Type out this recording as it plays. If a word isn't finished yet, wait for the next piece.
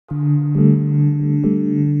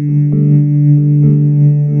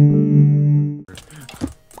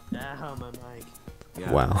Ow, my mic.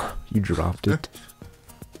 Yeah. Wow, you dropped it.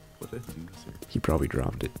 What a loser. He probably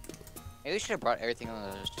dropped it. Maybe we should have brought everything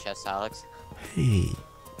on those chests, Alex. Hey.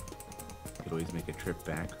 Could always make a trip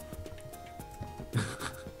back.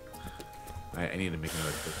 I need to make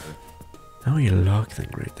another trip there. Oh, you lock thing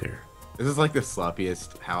right there. This is like the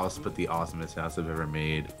sloppiest house, but the awesomest house I've ever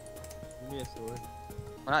made. Give me a sword.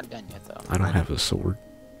 We're not done yet, though. I don't have a sword.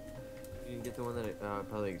 You can get the one that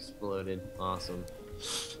probably exploded. Awesome.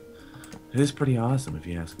 It is pretty awesome, if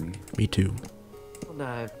you ask me. Me too. I'll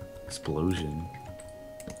die. Explosion.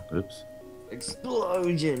 Oops.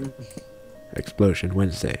 Explosion. Explosion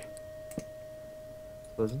Wednesday.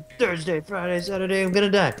 Explosion. Thursday, Friday, Saturday, I'm gonna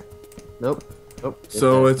die. Nope. Nope.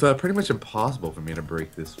 So it's pretty much impossible for me to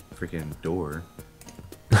break this freaking door.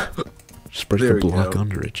 Just break There the we block go.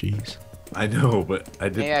 under it, jeez. I know, but I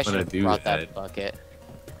Maybe didn't I should want have to do brought that. that bucket.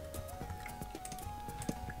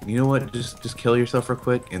 You know what? Just kill yourself real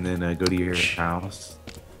quick, and then go to your house,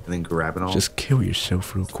 and then grab it all. Just kill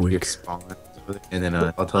yourself real your quick. spawn, and then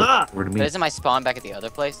I'll tell you over to But me. isn't my spawn back at the other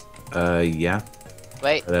place? Yeah.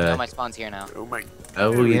 Wait, no, my spawn's here now. Oh my.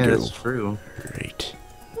 Oh There we yeah, go. that's true. Great.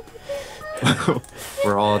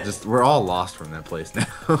 we're all lost from that place now.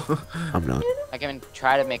 I'm not. I can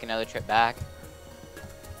try to make another trip back.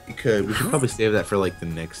 We should probably save that for like the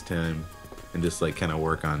next time, and just like kind of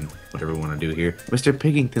work on whatever we want to do here. Mr.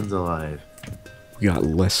 Piggington's alive. We got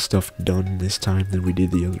less stuff done this time than we did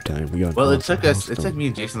the other time. We got. Well, it lots of took us. house It took done. me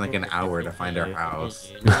and Jason like an hour to find our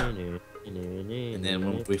house, and then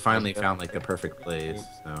when we finally found like the perfect place.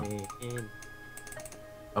 So.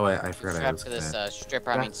 Oh, I forgot I Strap was to this gonna... stripper,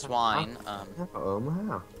 I mean swine. Oh,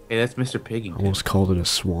 wow. Hey, that's Mr. Piggington. Almost called it a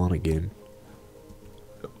swan again.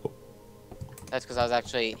 That's because I was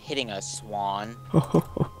actually hitting a swan.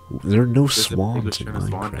 There are no There's a pig swans with in a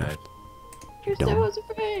swan Minecraft. head. You dumb. I was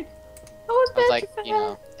like, you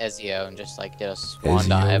know, Ezio and just like did a swan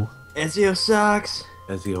dive. Ezio sucks.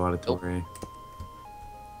 Ezio Auditore.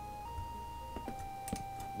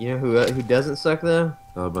 You know who doesn't suck though?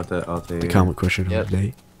 All about that. I'll tell you. The comment question Yep. of the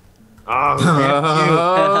day.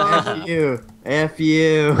 Oh, F you. F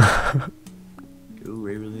you. Go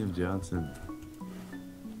Ray William Johnson.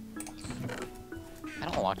 I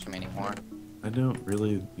don't watch him anymore. I don't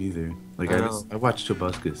really either. Like I I watch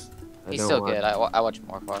Tobuscus. I He's don't still want- good. I watch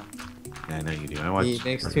Morfar. Yeah, I know you do. I watch. He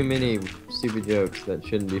makes too many stupid jokes that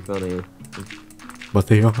shouldn't be funny. But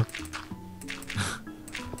they are.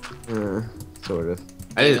 Sort of.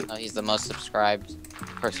 I Even did. though he's the most subscribed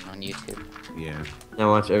person on YouTube. Yeah. Now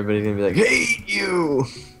watch everybody's gonna be like, "Hey you,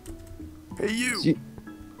 Hey you.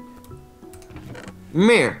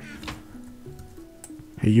 Mir."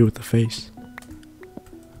 Hey you with the face.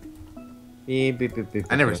 Beep, beep, beep, beep,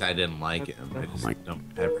 I never beep. said I didn't like him. I just my- don't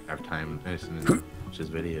ever have time to listen to watch his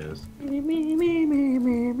videos. What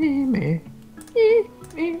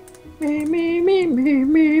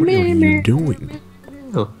are you doing?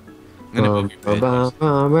 I'm gonna move your bed.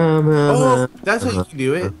 Oh, that's how you can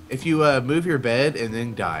do it. If you move your bed and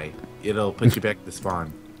then die, it'll put you back to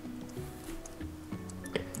spawn.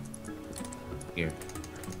 Here.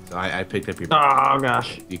 So I picked up your bed. Oh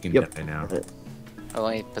gosh. You can Yep. die now. Oh,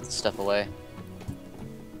 let me put the stuff away.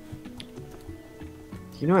 Do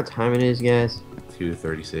you know what time it is, guys?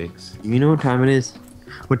 2:36. You know what time it is?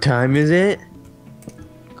 What time is it?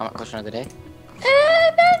 Comment question of the day.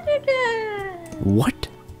 What?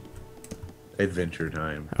 Adventure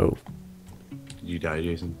time. Oh. Did you die,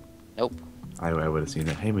 Jason? Nope. I would have seen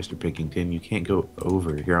that. Hey, Mr. Pickington, you can't go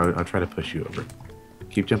over. Here, I'll try to push you over.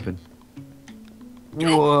 Keep jumping.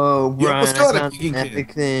 Whoa, Yeah, Brian, let's go I to found an Piggington.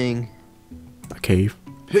 epic thing. A cave.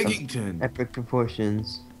 Pickington! Epic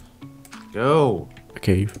proportions. Go! A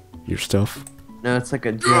cave. Your stuff. No, it's like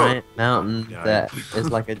a giant mountain Yeah. that is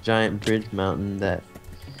like a giant bridge mountain that.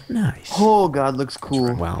 Nice. Oh God, looks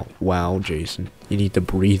cool. Wow. Wow, Jason. You need to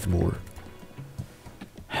breathe more.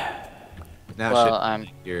 Now Well, shit, I'm.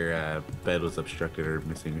 your bed was obstructed or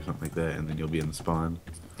missing or something like that, and then you'll be in the spawn.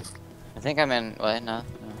 I think I'm in. What? No.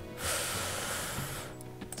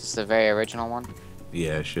 This is the very original one.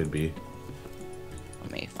 Yeah, it should be.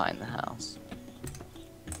 Let me find the house.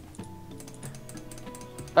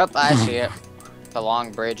 Oh, I see it. The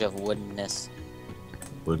long bridge of woodenness.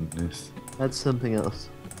 Woodenness. That's something else.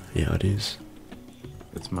 Yeah, it is.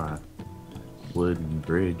 That's my wooden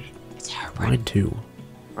bridge. It's Herbert. Mine too.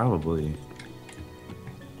 Probably.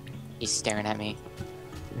 He's staring at me,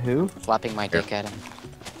 Who? flapping my dick at him.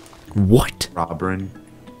 What? Robin.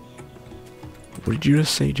 What did you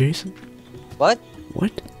just say, Jason? What?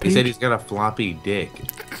 What? He said he's got a floppy dick.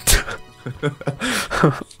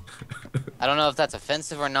 I don't know if that's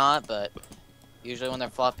offensive or not, but usually when they're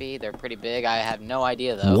floppy, they're pretty big. I have no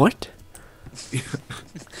idea though. What?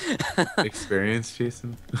 Experience,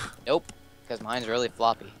 Jason? Nope, because mine's really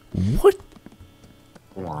floppy. What?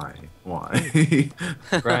 Why? Why?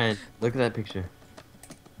 Brian, look at that picture.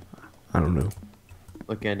 I don't know.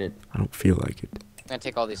 Look at it. I don't feel like it. I'm gonna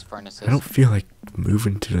take all these furnaces. I don't feel like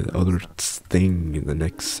moving to the other thing and then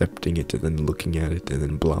accepting it and then looking at it and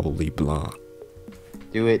then blah blah blah.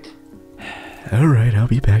 Do it. Alright, I'll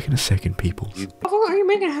be back in a second, people. Waffle, are you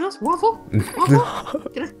making a house? Waffle? Waffle?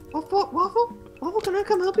 Can I? Waffle? Waffle, can I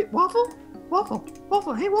come help you? Waffle?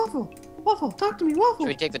 Waffle, hey Waffle. Waffle, talk to me, Waffle. Should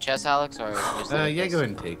we take the chest, Alex, or just Yeah, go ahead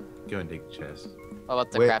and take the chest. What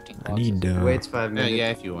about the Wait, crafting boxes? I need Waits 5 minutes.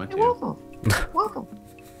 Yeah, if you want Hey to. Waffle. Waffle.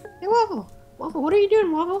 Hey Waffle. Waffle, what are you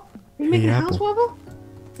doing, Waffle? Are you making a house, Apple. Waffle?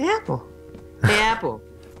 Hey Apple. Hey Apple.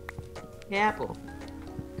 Hey Apple.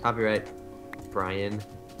 Copyright. Brian.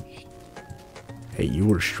 Hey, you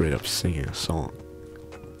were straight up singing a song.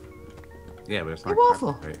 Yeah, but it's Hey, not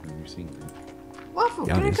Waffle. copyright when you're singing it. Waffle,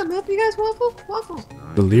 Yeah, can it I is. come help you guys, Waffle? Waffle.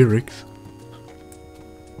 The lyrics.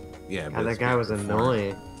 Yeah, but God, that it's guy being was performed.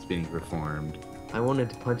 annoying. It's being performed. I wanted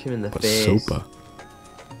to punch him in the But face. Sopa.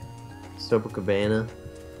 Sopa Cabana.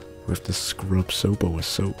 We have to scrub Sopa with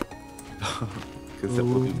soap. Because that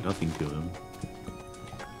will do nothing to him.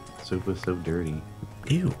 Soap was so dirty.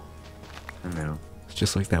 Ew. I don't know. It's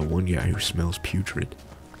just like that one guy who smells putrid.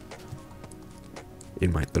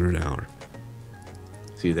 In my 3rd hour.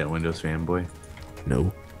 See that Windows fanboy?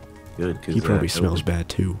 No. Good, because He probably smells bad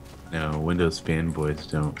too. No, Windows fanboys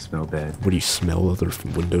don't smell bad. What do you smell other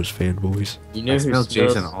Windows fanboys? You know I who smell smells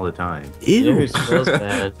Jason all the time. You know Ew. who smells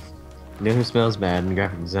bad? You know who smells bad in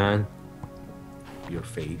graphic design? Your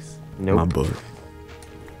face. Nope. My butt.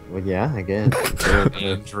 Well, yeah, I guess.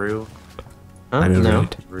 Andrew. Huh? I know, No.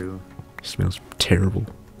 right? Andrew. Smells terrible.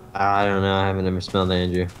 I don't know. I haven't ever smelled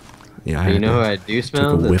Andrew. Yeah, But you know who I I do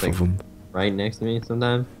smell? took a That's whiff like of him. right next to me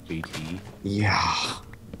sometimes. JT. Yeah.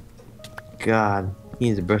 God, he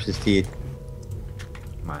needs to brush his teeth.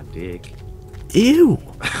 My dick. Ew.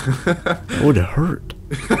 That would hurt.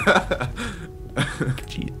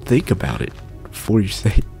 Gee, think about it before you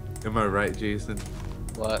say it. Am I right, Jason?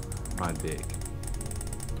 What? My dick.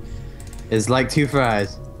 It's like 2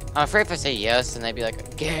 fries. I'm afraid if I say yes, and they'd be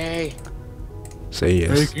like, gay. Say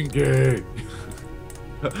yes. Making gay.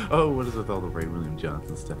 Oh, what is with all the Ray William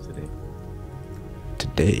Johnson stuff today?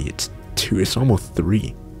 Today it's 2. It's almost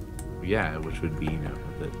 3. Yeah, which would be, you know,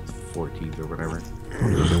 the 14th or whatever. I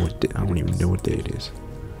don't even know what day, I don't even know what day it is.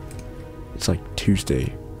 It's like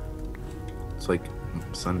Tuesday. It's like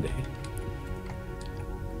Sunday.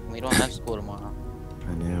 We don't have school tomorrow.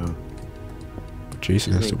 I know.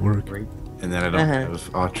 Jason has to work. Great. And then I don't Uh-huh. have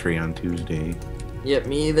Autry on Tuesday. Yep,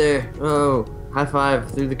 me either. Oh, high five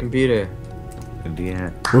through the computer. And yeah.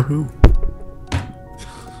 Woohoo.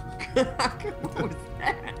 What was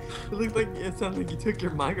that? It looked like it sounded like you took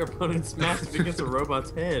your microphone and smashed it against a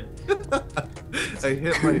robot's head. I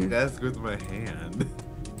hit my desk with my hand.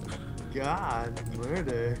 God,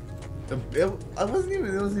 murder. It wasn't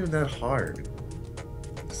even that hard.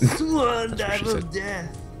 Swan dive she of said.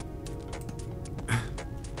 death.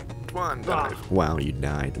 One dive. Wow, you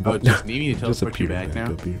died. Oh, just need me to Just teleport you appeared back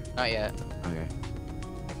now? up here. Not yet. Okay.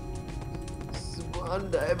 Swan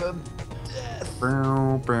dive of death.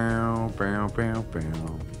 Bow, bow, bow, bow,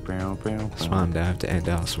 bow, bow, bow, Swan dive to end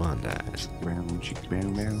our swan dives. Bow, chick, bow,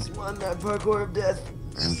 bow. Swan dive parkour of death.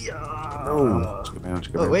 Yeah. Chicka, bow,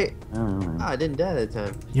 chicka, Oh, bow. wait. Oh. Ah, I didn't die that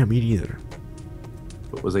time. Yeah, me neither.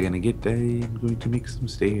 What was I gonna get today? I'm going to make some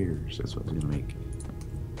stairs. That's what I was gonna make.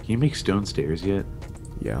 Can you make stone stairs yet?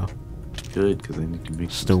 Yeah. Good, because I need to make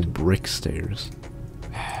some Stone brick stairs.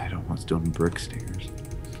 I don't want stone brick stairs.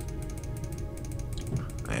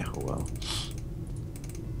 Oh well.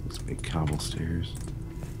 Let's make cobble stairs.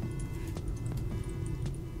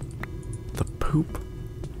 The poop.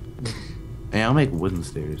 Hey, I'll make wooden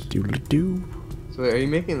stairs. Doodle-doo. So wait, are you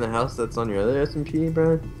making the house that's on your other SMP,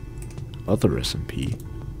 Brian? Other SMP.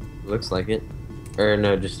 Looks like it. Or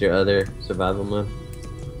no, just your other survival mode.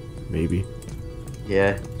 Maybe.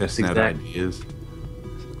 Yeah. Testing out ideas.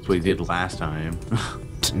 That's what he did last time.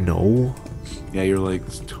 No. Yeah, you're like,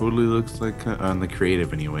 this totally looks like, on the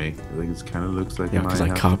creative anyway. Like, it kind of looks like Yeah, my because I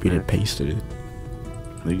house copied up and there. pasted it.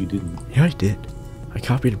 No, you didn't. Yeah, I did. I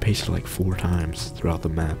copied and pasted like 4 times throughout the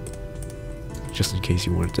map. Just in case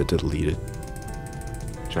you wanted to delete it.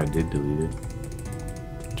 Which I did delete it.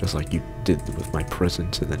 Just like you did with my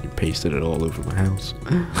presents and then you pasted it all over my house.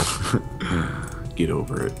 Get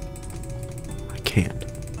over it. I can't.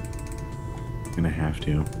 Gonna have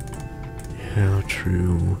to. Yeah,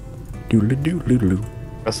 true. Doodle-doo-doo-doo.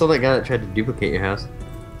 I saw that guy that tried to duplicate your house.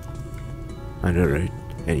 I know, right?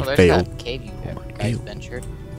 And he Well, there's failed. that cave you Oh my guys God. ventured.